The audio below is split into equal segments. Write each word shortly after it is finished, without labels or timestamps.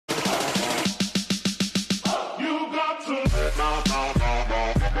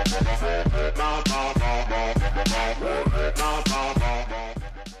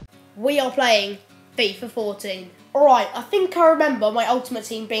we are playing FIFA 14. Alright, I think I remember my Ultimate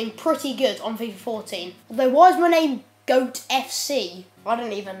Team being pretty good on FIFA 14. Although, why is my name Goat FC? I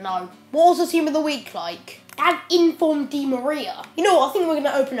don't even know. What was the Team of the Week like? I had Informed Di Maria. You know what, I think we're going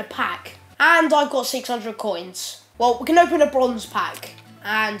to open a pack. And I've got 600 coins. Well, we can open a bronze pack.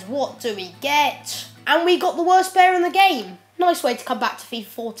 And what do we get? And we got the worst player in the game. Nice way to come back to FIFA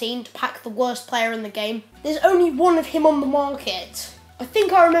 14 to pack the worst player in the game. There's only one of him on the market. I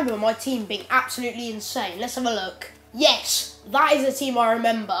think I remember my team being absolutely insane. Let's have a look. Yes, that is the team I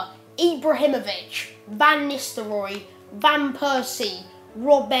remember. Ibrahimovic, Van Nistelrooy, Van Persie,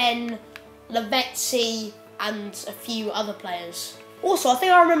 Robben, Lavezzi, and a few other players. Also, I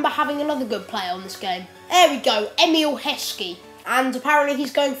think I remember having another good player on this game. There we go, Emil Heskey. And apparently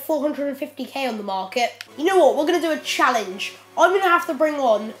he's going 450k on the market. You know what, we're going to do a challenge. I'm going to have to bring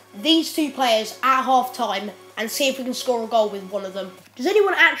on these two players at half time and see if we can score a goal with one of them. Does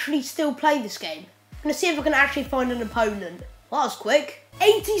anyone actually still play this game? I'm going to see if I can actually find an opponent. Well, that was quick.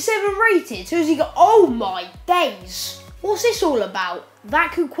 87 rated. Who's he got? Oh my days. What's this all about?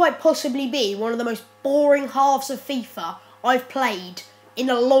 That could quite possibly be one of the most boring halves of FIFA I've played in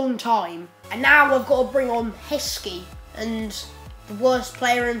a long time. And now I've got to bring on Heskey and the worst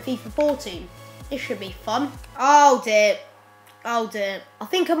player in FIFA 14. This should be fun. Oh dear. Oh dear. I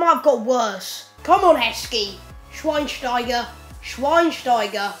think I might have got worse. Come on, Heskey. Schweinsteiger.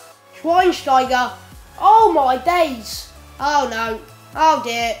 Schweinsteiger. Schweinsteiger. Oh my days. Oh no. Oh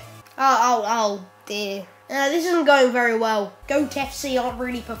dear. Oh dear. This isn't going very well. Goat FC aren't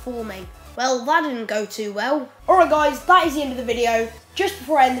really performing. Well, that didn't go too well. Alright guys, that is the end of the video. Just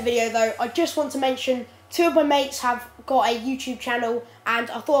before I end the video though, I just want to mention two of my mates have got a YouTube channel and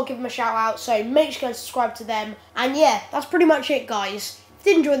I thought I'd give them a shout out, so make sure you go and subscribe to them. And yeah, that's pretty much it guys. If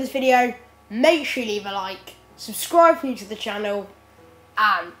you did enjoy this video, make sure you leave a like, subscribe if you're new to the channel,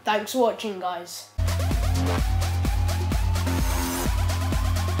 and thanks for watching guys.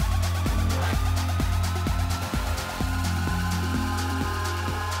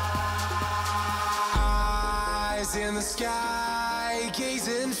 In the sky,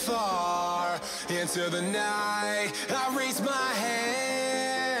 gazing far into the night, I raise my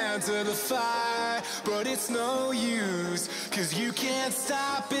hand to the fire, but it's no use, 'cause you can't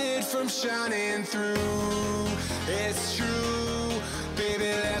stop it from shining through. It's true,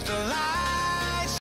 baby, let the light